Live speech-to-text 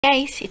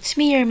Guys, it's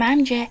me, your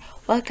Ma'am Je.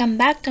 Welcome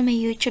back to my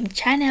YouTube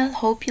channel.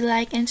 Hope you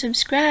like and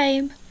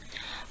subscribe.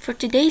 For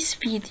today's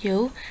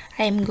video,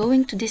 I am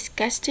going to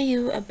discuss to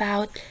you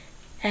about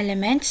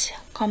elements,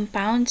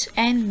 compounds,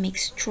 and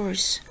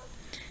mixtures.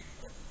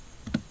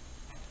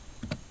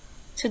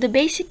 So the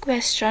basic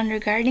question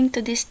regarding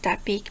to this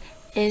topic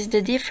is the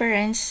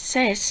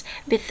differences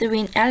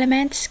between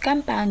elements,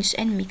 compounds,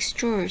 and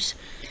mixtures.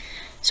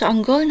 So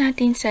ang goal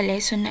natin sa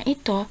lesson na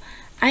ito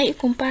ay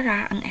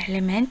ikumpara ang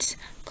elements,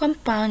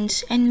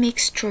 compounds, and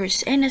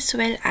mixtures, and as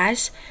well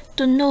as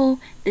to know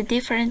the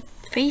different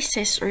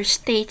phases or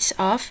states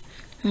of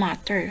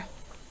matter.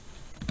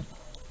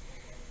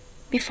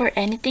 Before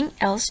anything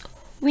else,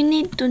 we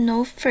need to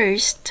know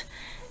first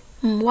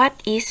what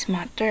is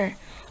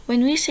matter.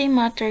 When we say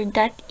matter,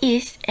 that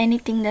is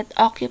anything that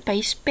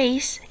occupies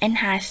space and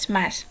has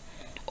mass,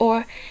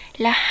 or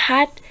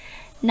lahat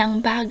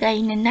ng bagay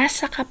na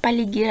nasa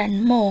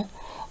kapaligiran mo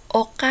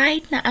o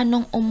kahit na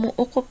anong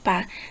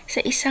umuukupa sa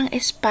isang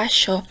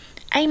espasyo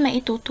ay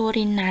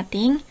maituturing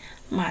nating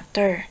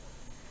matter.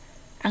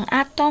 Ang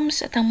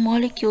atoms at ang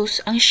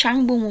molecules ang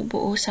siyang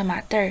bumubuo sa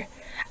matter,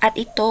 at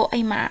ito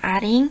ay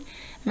maaaring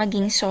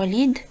maging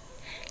solid,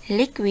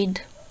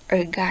 liquid,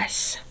 or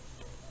gas.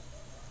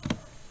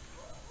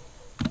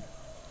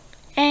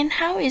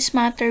 And how is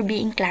matter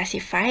being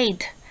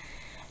classified?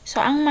 So,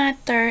 ang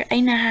matter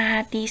ay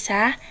nahahati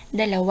sa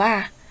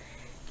dalawa.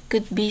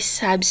 Could be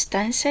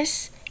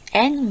substances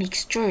and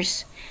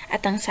mixtures.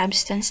 At ang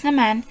substance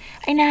naman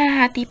ay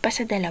nahahati pa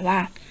sa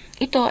dalawa.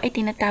 Ito ay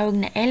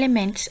tinatawag na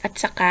elements at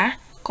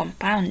saka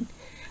compound.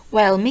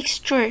 While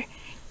mixture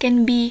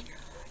can be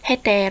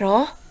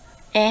hetero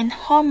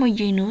and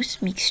homogeneous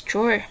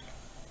mixture.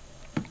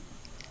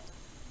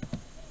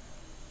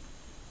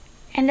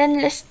 And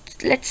then let's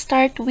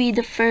start with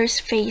the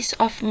first phase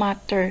of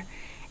matter.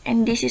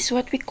 And this is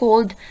what we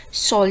called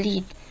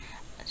solid.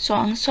 So,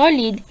 ang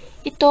solid,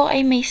 ito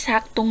ay may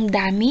saktong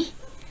dami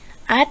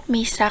at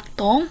may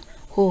saktong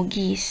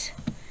hugis.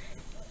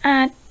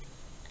 At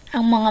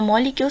ang mga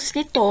molecules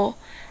nito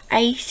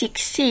ay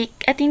siksik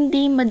at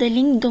hindi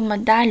madaling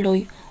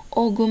dumadaloy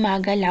o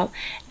gumagalaw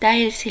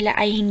dahil sila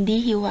ay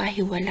hindi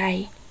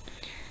hiwa-hiwalay.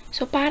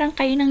 So, parang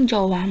kayo ng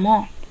jowa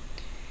mo.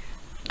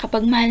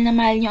 Kapag mahal na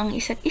mahal nyo ang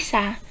isa't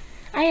isa,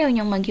 ayaw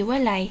nyong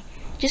maghiwalay,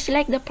 just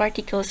like the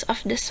particles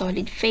of the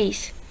solid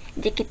phase.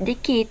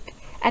 Dikit-dikit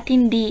at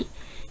hindi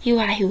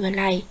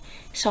hiwa-hiwalay.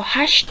 So,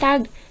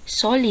 hashtag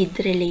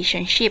solid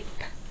relationship.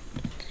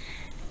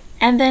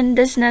 And then,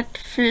 does not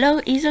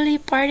flow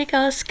easily,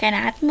 particles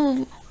cannot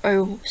move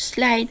or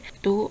slide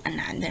to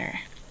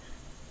another.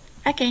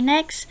 Okay,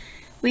 next,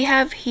 we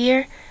have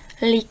here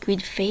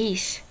liquid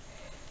phase.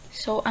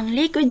 So, ang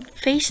liquid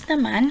phase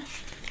naman,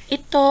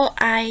 ito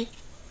ay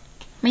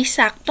may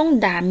saktong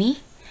dami,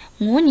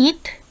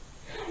 ngunit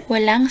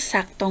walang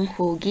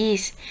saktong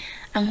hugis.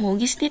 Ang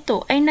hugis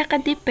nito ay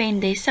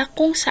nakadepende sa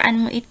kung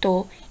saan mo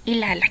ito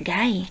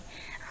ilalagay.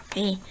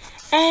 Okay.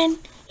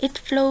 And it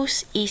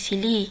flows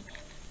easily.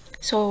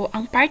 So,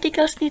 ang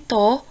particles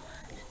nito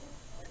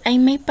ay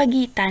may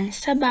pagitan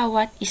sa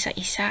bawat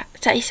isa-isa,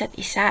 sa isa't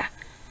isa.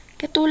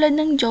 Katulad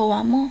ng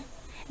jowa mo,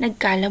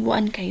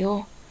 nagkalabuan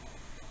kayo.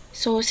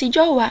 So, si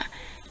jowa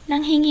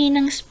nanghingi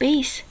ng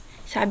space.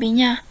 Sabi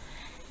niya,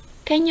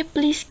 "Can you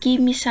please give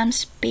me some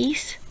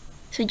space?"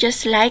 So,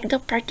 just like the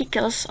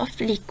particles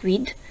of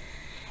liquid,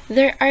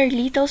 there are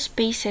little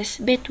spaces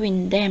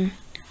between them.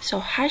 So,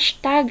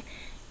 hashtag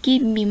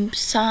give me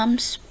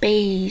some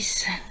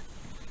space.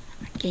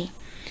 Okay.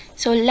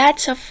 So,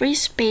 lots of free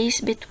space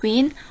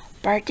between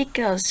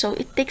particles. So,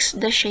 it takes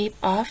the shape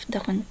of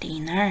the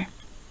container.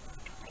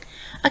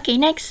 Okay,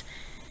 next,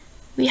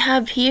 we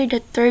have here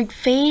the third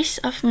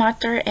phase of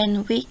matter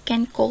and we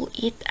can call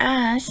it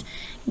as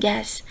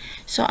gas.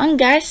 So,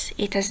 ang gas,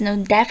 it has no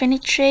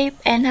definite shape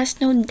and has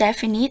no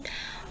definite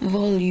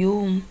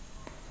volume.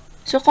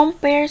 So,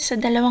 compare sa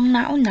dalawang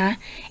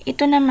nauna,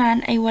 ito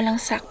naman ay walang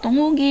saktong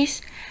hugis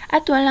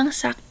at walang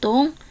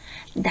saktong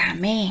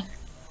dami.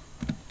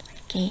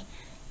 Okay.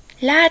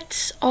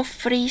 Lots of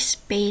free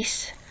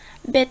space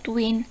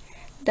between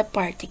the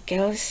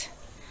particles.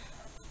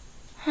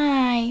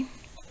 Hi.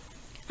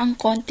 Ang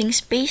konting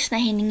space na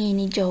hiningi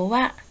ni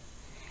jowa,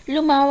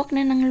 lumawak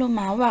na ng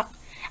lumawak.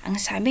 Ang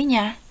sabi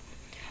niya,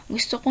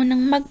 gusto ko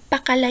nang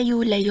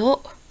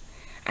magpakalayo-layo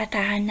at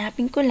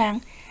hahanapin ko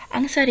lang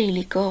ang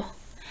sarili ko.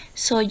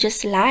 So,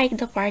 just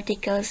like the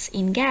particles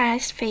in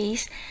gas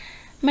phase,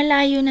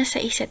 malayo na sa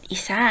isa't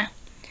isa.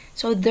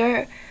 So,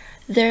 there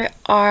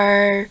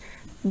are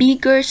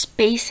bigger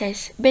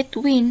spaces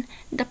between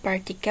the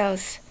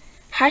particles.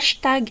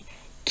 Hashtag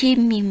give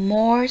me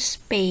more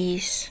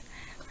space.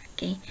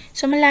 Okay.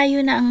 So,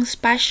 malayo na ang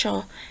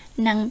spasyo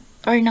ng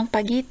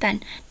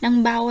pagitan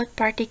ng bawat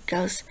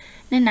particles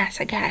na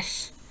nasa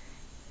gas.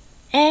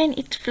 And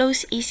it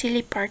flows easily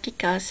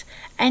particles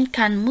and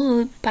can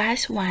move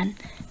past one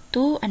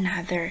to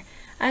another.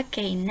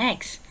 Okay,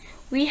 next,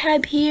 we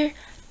have here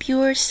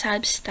pure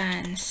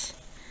substance.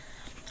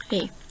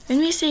 Okay,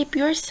 when we say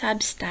pure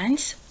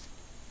substance,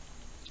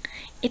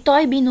 ito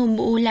ay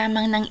binubuo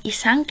lamang ng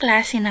isang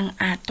klase ng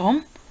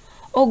atom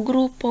o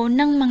grupo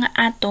ng mga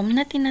atom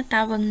na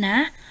tinatawag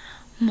na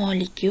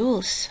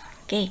molecules.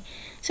 Okay.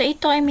 So,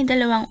 ito ay may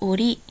dalawang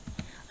uri.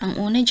 Ang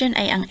una dyan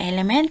ay ang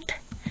element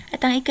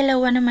at ang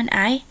ikalawa naman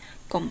ay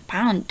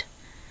compound.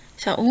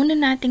 So, una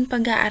nating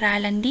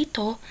pag-aaralan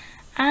dito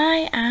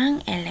ay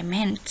ang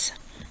elements.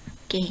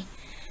 Okay.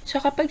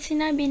 So, kapag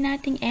sinabi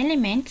nating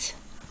elements,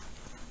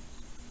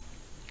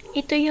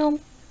 ito yung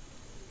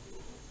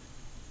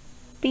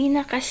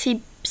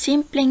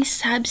pinaka-simpleng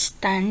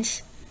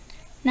substance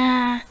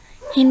na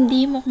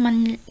hindi mo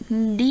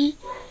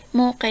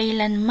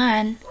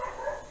kailanman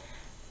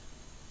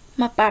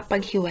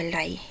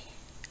mapapaghiwalay.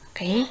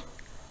 Okay?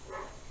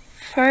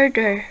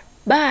 Further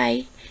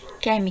by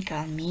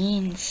chemical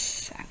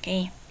means.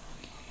 Okay?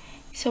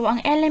 So,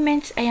 ang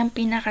elements ay ang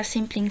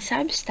pinakasimpleng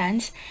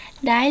substance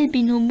dahil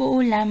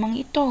binubuo lamang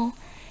ito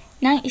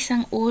ng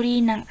isang uri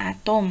ng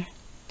atom.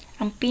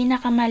 Ang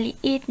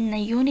pinakamaliit na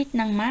unit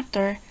ng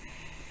matter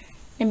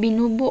na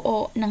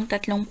binubuo ng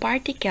tatlong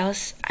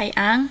particles ay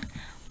ang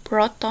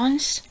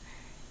protons,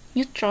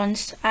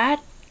 neutrons,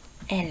 at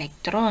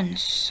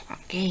electrons.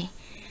 Okay.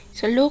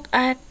 So, look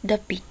at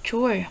the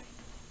picture.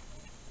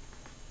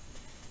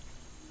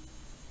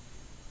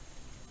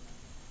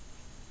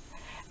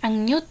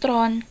 Ang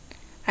neutron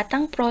at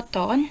ang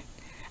proton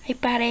ay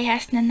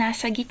parehas na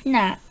nasa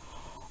gitna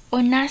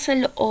o nasa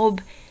loob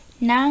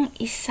ng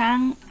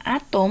isang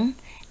atom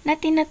na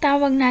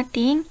tinatawag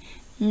nating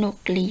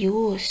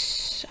nucleus.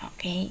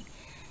 Okay.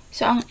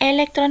 So, ang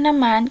electron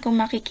naman, kung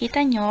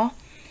makikita nyo,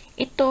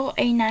 ito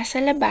ay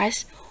nasa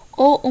labas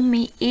o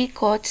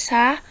umiikot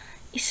sa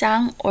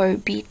isang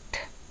orbit.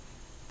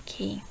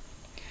 Okay.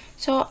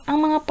 So,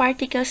 ang mga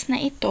particles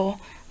na ito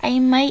ay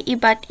may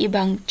iba't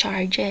ibang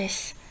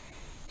charges.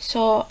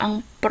 So,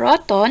 ang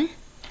proton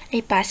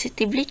ay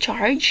positively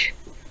charged.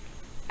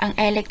 Ang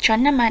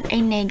electron naman ay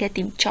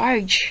negative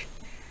charge.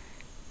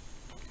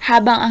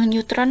 Habang ang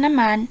neutron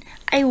naman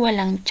ay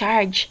walang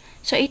charge.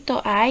 So, ito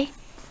ay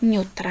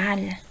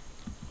neutral.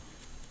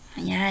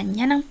 Ayan.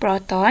 Yan ang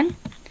proton.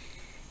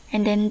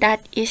 And then,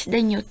 that is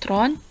the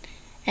neutron.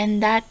 And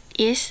that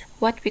is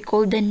what we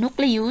call the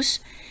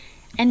nucleus.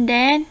 And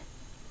then,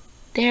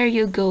 there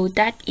you go.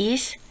 That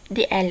is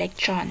the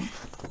electron.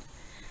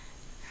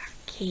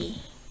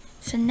 Okay.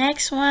 So,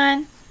 next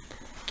one.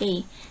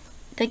 Okay.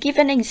 The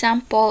given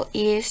example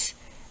is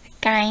a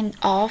kind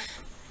of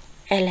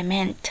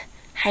element.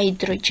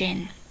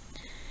 Hydrogen.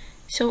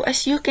 So,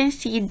 as you can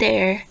see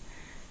there,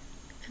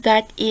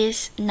 that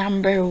is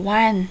number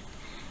 1.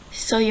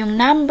 So, yung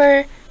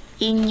number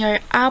in your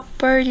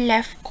upper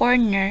left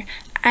corner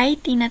ay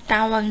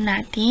tinatawag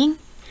nating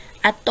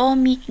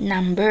atomic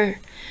number.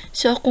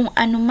 So, kung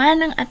ano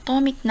man ang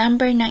atomic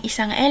number ng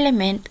isang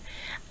element,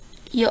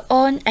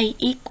 yun ay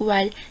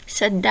equal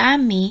sa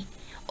dami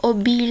o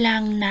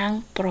bilang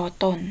ng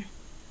proton.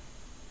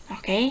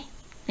 Okay?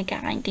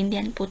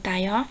 Nagkakaintindihan po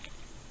tayo?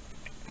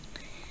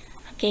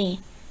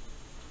 Okay.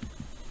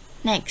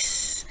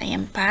 Next.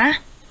 Ayan pa.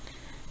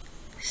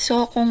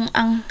 So, kung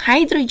ang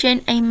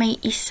hydrogen ay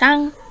may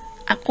isang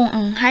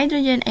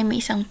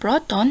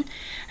proton,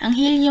 ang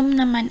helium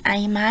naman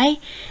ay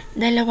may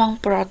 2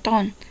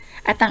 proton.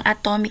 At ang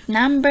atomic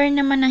number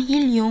naman ng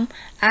helium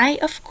ay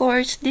of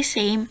course the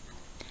same,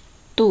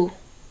 2.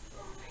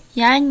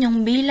 Yan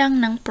yung bilang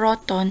ng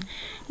proton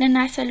na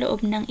nasa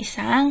loob ng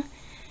isang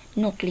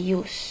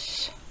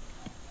nucleus.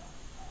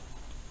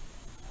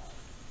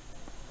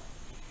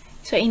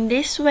 So, in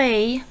this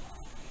way,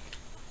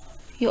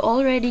 you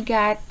already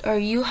got or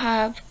you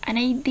have an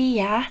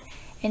idea,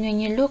 and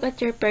when you look at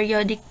your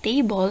periodic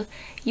table,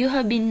 you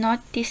have been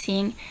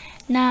noticing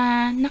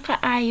na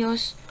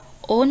nakaayos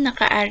o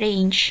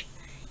naka-arrange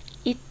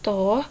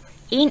ito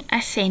in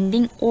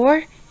ascending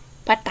or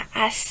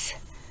pataas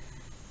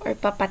or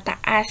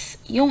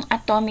papataas yung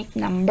atomic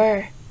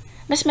number.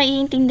 Mas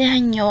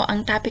maiintindihan nyo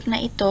ang topic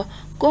na ito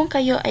kung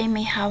kayo ay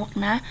may hawak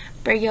na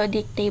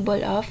periodic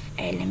table of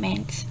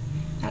elements.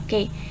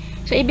 Okay.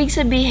 So, ibig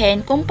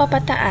sabihin, kung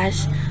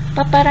papataas,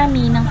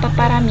 paparami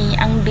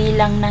ang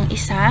bilang ng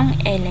isang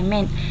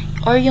element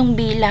or yung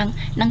bilang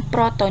ng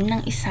proton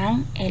ng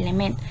isang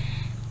element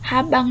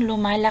habang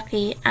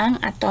lumalaki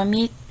ang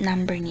atomic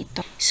number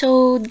nito.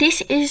 So,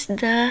 this is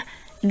the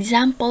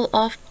example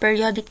of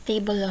periodic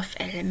table of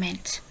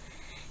elements.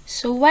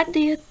 So, what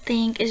do you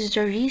think is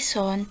the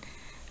reason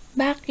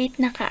bakit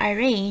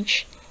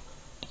naka-arrange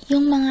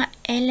yung mga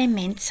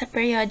elements sa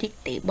periodic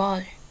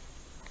table?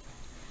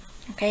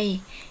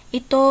 Okay.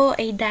 Ito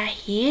ay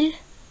dahil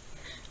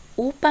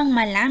upang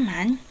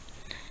malaman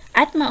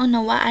at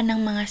maunawaan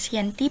ng mga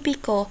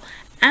siyentipiko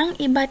ang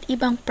iba't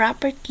ibang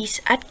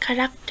properties at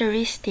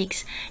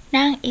characteristics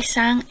ng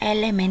isang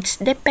elements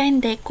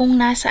depende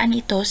kung nasaan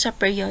ito sa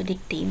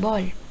periodic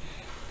table.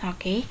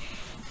 Okay?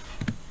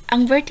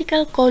 Ang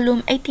vertical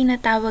column ay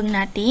tinatawag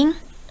nating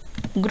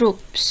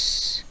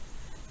groups.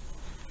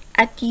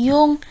 At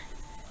yung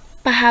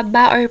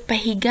pahaba or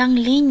pahigang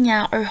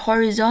linya or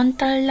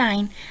horizontal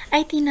line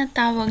ay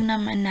tinatawag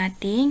naman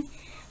nating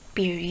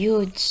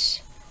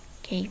periods.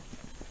 Okay.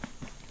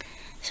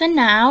 So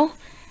now,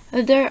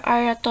 there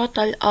are a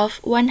total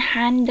of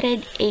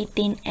 118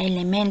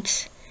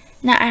 elements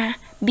na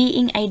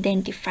being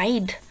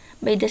identified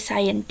by the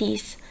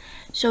scientists.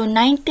 So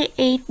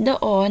 98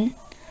 doon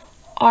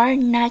are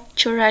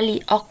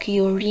naturally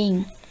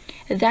occurring,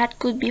 that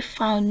could be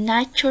found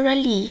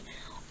naturally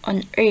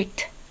on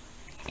Earth.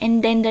 And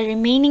then the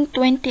remaining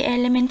 20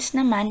 elements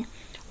naman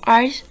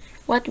are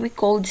what we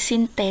call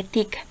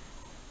synthetic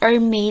or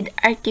made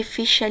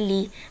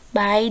artificially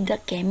by the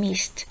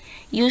chemist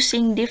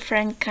using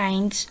different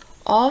kinds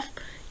of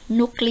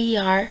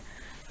nuclear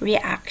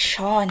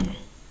reaction.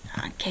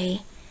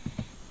 Okay.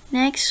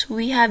 Next,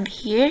 we have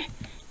here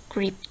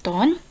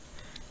krypton.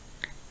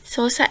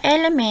 So, sa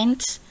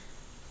elements,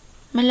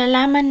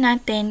 malalaman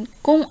natin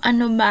kung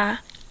ano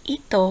ba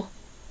ito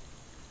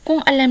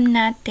kung alam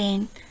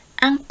natin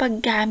ang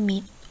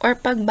paggamit or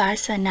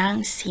pagbasa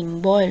ng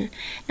symbol.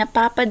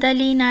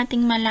 Napapadali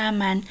nating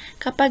malaman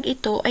kapag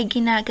ito ay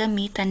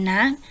ginagamitan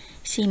ng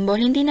symbol.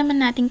 Hindi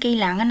naman natin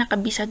kailangan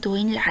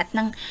nakabisaduhin lahat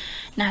ng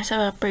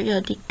nasa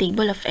periodic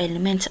table of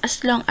elements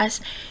as long as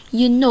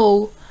you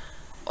know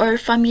or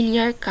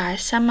familiar ka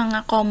sa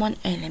mga common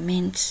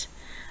elements.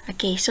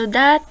 Okay, so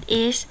that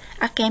is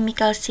a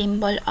chemical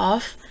symbol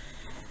of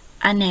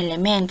an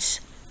elements.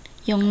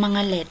 Yung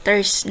mga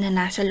letters na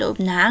nasa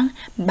loob ng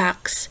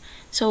box.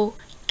 So,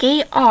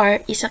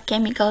 Kr is a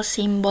chemical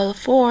symbol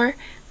for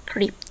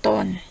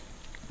krypton.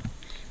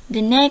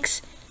 The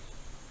next,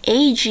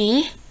 Ag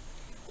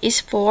is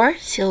for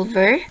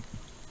silver,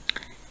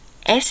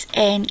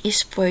 Sn is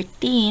for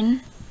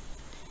tin,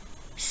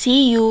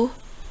 Cu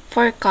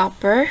for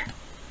copper,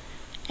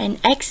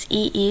 and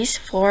Xe is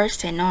for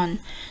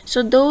xenon. So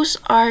those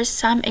are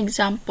some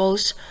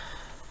examples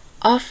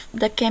of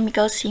the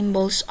chemical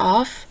symbols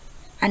of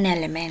an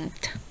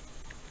element.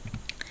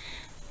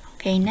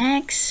 Okay,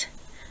 next.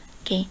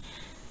 Okay.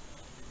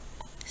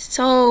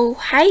 So,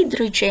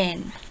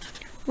 hydrogen.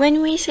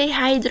 When we say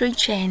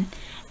hydrogen,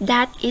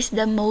 that is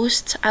the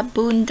most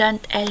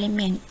abundant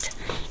element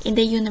in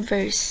the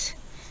universe.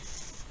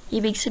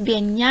 Ibig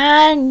sabihin,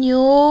 yan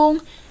yung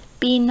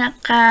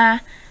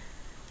pinaka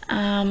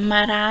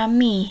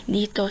marami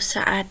dito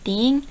sa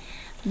ating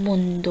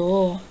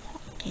mundo.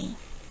 Okay.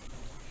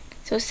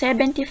 So,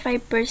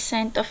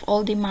 75% of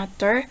all the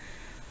matter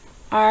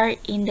are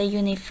in the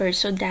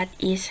universe. So, that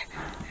is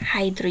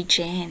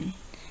hydrogen.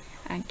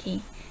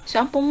 Okay.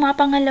 So, ang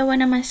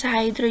pumapangalawa naman sa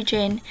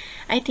hydrogen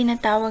ay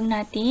tinatawag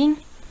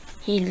nating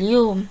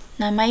helium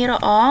na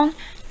mayroong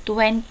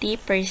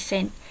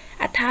 20%.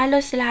 At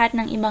halos lahat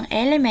ng ibang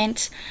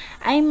elements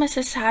ay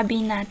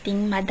masasabi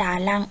nating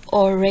madalang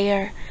or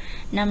rare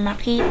na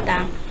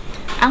makita.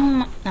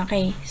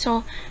 Okay.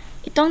 So,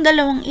 itong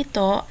dalawang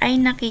ito ay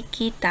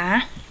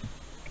nakikita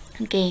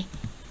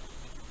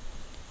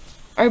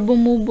or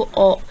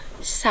bumubuo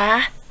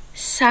sa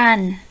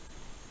sun.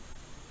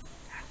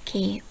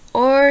 Okay.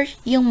 Or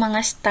yung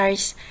mga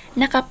stars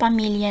na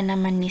kapamilya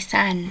naman ni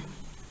sun.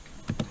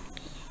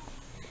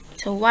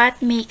 So, what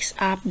makes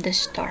up the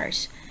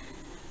stars?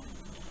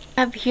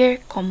 We have here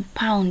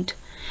compound.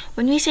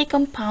 When we say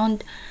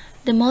compound,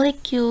 the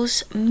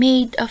molecules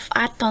made of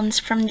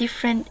atoms from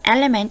different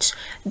elements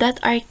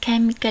that are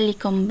chemically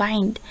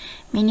combined.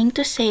 Meaning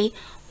to say,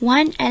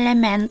 one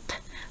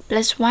element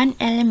plus one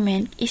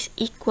element is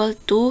equal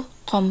to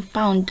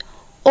compound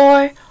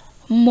or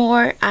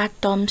more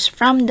atoms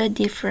from the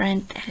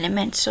different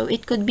elements. So,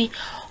 it could be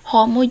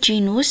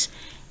homogeneous.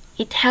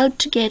 It held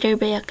together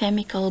by a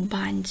chemical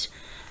bonds.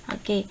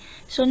 Okay.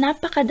 So,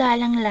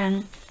 napakadalang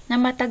lang na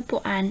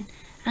matagpuan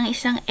ang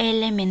isang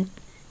element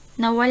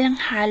na walang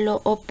halo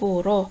o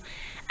puro.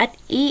 At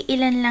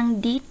iilan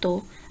lang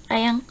dito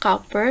ay ang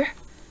copper,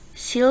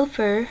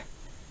 silver,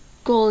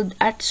 gold,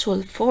 at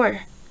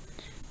sulfur.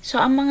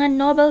 So, ang mga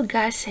noble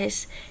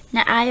gases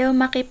na ayaw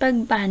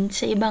makipag-bond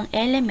sa ibang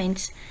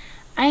elements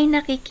ay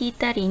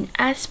nakikita rin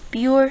as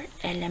pure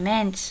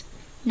elements.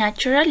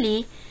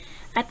 Naturally,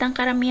 at ang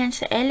karamihan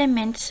sa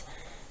elements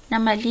na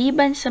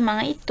maliban sa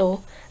mga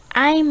ito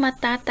ay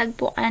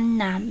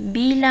matatagpuan na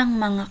bilang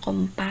mga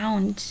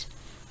compounds.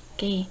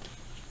 Okay.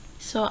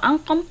 So,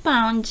 ang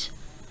compounds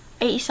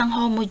ay isang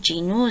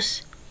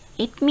homogeneous.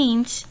 It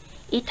means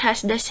it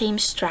has the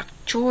same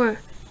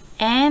structure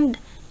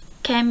and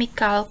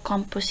chemical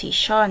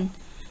composition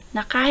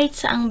na kahit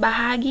saang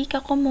bahagi ka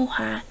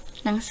kumuha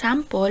ng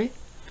sample,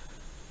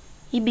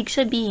 ibig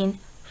sabihin,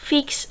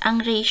 fix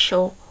ang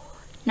ratio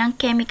ng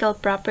chemical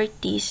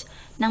properties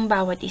ng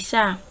bawat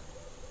isa.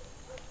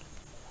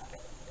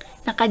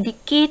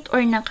 Nakadikit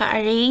or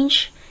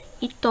naka-arrange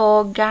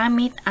ito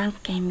gamit ang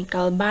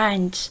chemical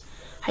bonds.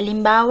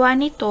 Halimbawa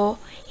nito,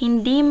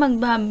 hindi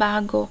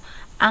magbabago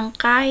ang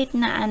kahit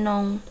na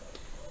anong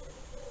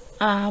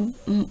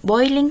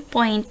boiling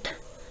point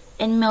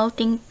and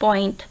melting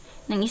point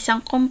ng isang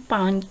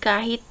compound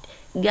kahit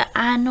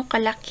gaano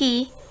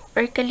kalaki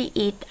or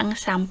kaliit ang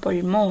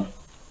sample mo.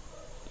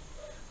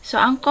 So,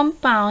 ang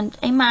compound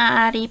ay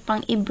maaari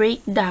pang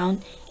i-break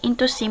down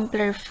into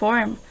simpler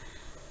form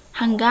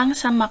hanggang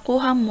sa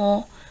makuha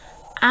mo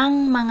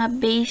ang mga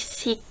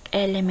basic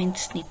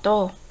elements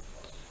nito.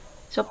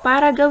 So,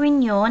 para gawin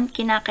yon,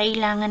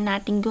 kinakailangan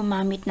nating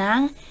gumamit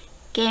ng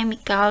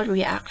chemical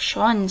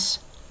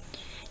reactions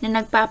na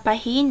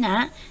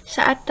nagpapahina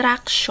sa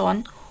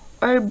attraction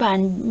or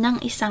bond ng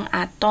isang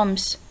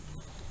atoms.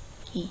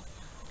 Okay.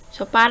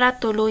 So,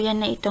 para tuluyan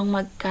na itong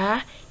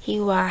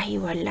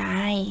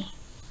magkahiwa-hiwalay.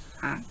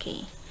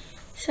 Okay.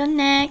 So,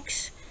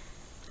 next,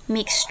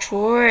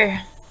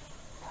 mixture.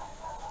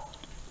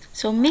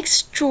 So,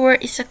 mixture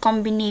is a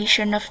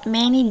combination of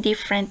many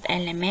different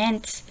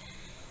elements.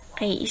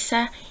 Okay,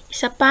 isa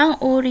pang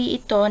uri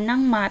ito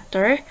ng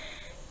matter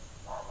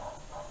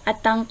at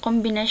ang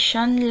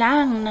kombinasyon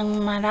lang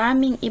ng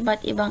maraming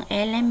iba't ibang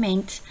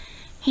elements,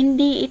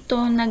 hindi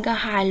ito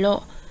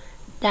naghahalo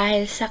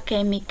dahil sa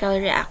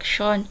chemical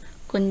reaction,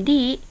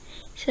 kundi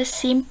sa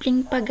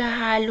simpleng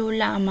paghahalo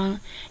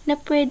lamang na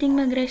pwedeng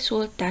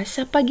magresulta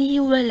sa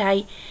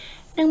paghihiwalay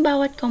ng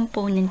bawat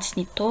components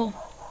nito.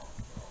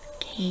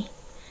 Okay.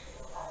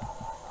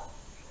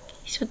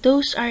 So,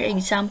 those are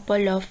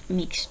example of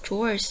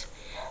mixtures.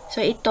 So,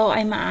 ito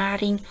ay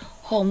maaaring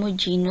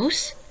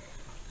homogeneous.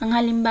 Ang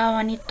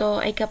halimbawa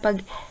nito ay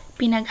kapag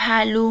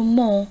pinaghalo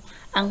mo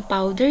ang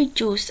powder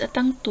juice at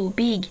ang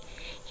tubig,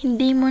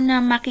 hindi mo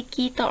na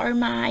makikita or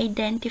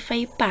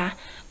ma-identify pa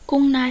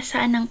kung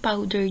nasaan ang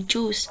powder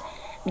juice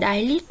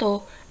dahil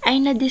ito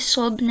ay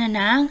na-dissolve na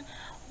ng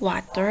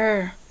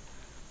water.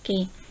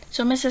 Okay.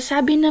 So,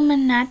 masasabi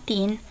naman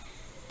natin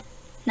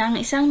na ang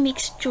isang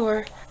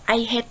mixture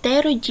ay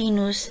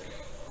heterogeneous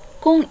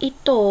kung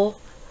ito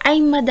ay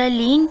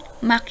madaling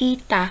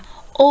makita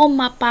o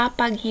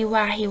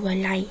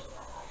mapapaghiwa-hiwalay.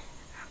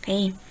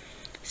 Okay.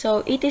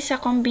 So, it is a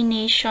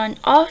combination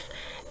of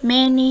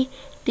many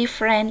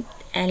different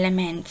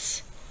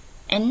elements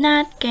and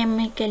not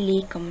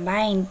chemically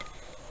combined.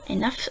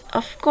 And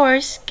of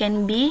course,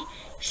 can be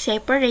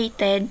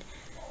separated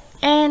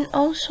and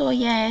also,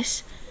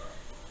 yes,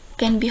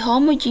 can be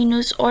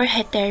homogeneous or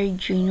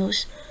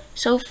heterogeneous.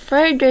 So,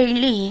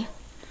 furtherly,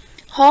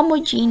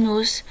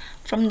 homogeneous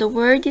from the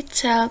word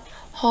itself,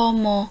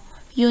 homo,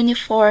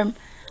 uniform,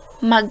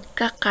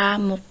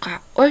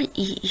 magkakamuka or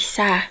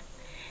iisa.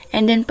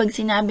 And then, pag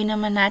sinabi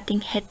naman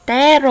nating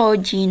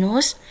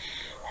heterogeneous,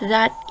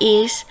 that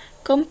is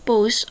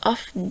composed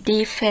of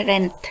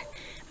different,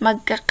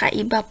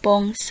 magkakaiba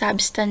pong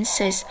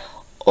substances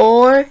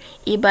or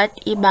iba't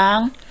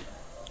ibang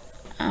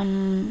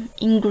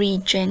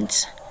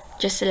ingredients,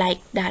 just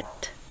like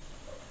that.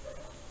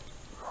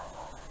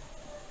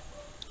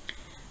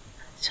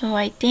 So,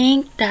 I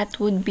think that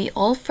would be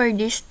all for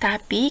this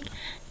topic.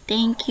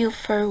 Thank you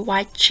for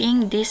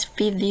watching this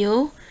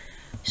video.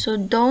 So,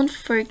 don't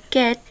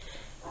forget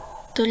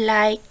to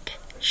like,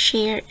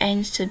 share,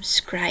 and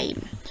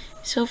subscribe.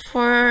 So,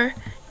 for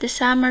the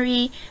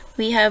summary,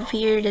 we have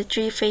here the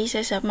three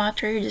phases of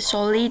matter: the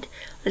solid,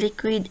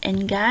 liquid,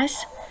 and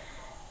gas.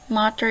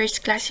 Matter is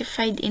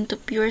classified into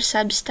pure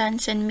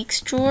substance and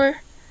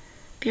mixture.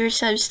 Pure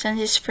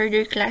substance is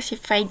further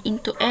classified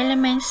into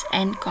elements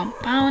and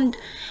compound,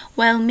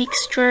 while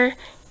mixture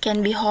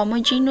can be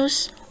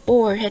homogeneous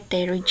or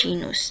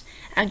heterogeneous.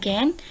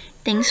 Again,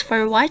 thanks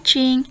for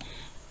watching.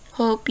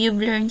 Hope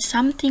you've learned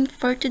something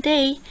for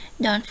today.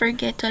 Don't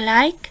forget to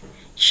like,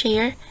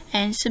 share,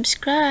 and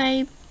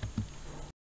subscribe.